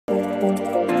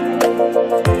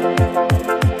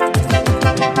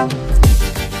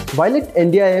While at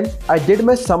NDIM, I did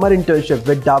my summer internship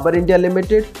with Dabur India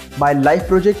Limited, my life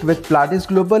project with Platis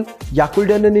Global, Yakult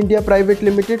in India Private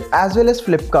Limited, as well as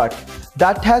Flipkart.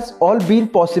 That has all been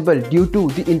possible due to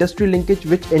the industry linkage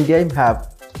which NDIM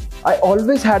have. I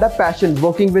always had a passion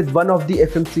working with one of the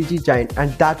FMCG giant,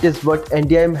 and that is what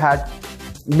NDIM had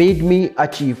made me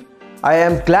achieve. I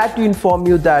am glad to inform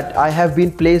you that I have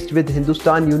been placed with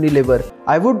Hindustan Unilever.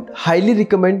 I would highly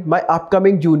recommend my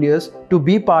upcoming juniors to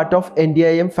be part of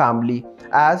NDIM family,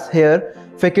 as here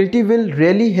faculty will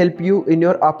really help you in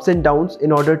your ups and downs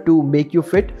in order to make you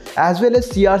fit, as well as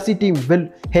CRC team will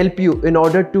help you in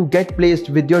order to get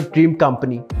placed with your dream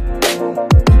company.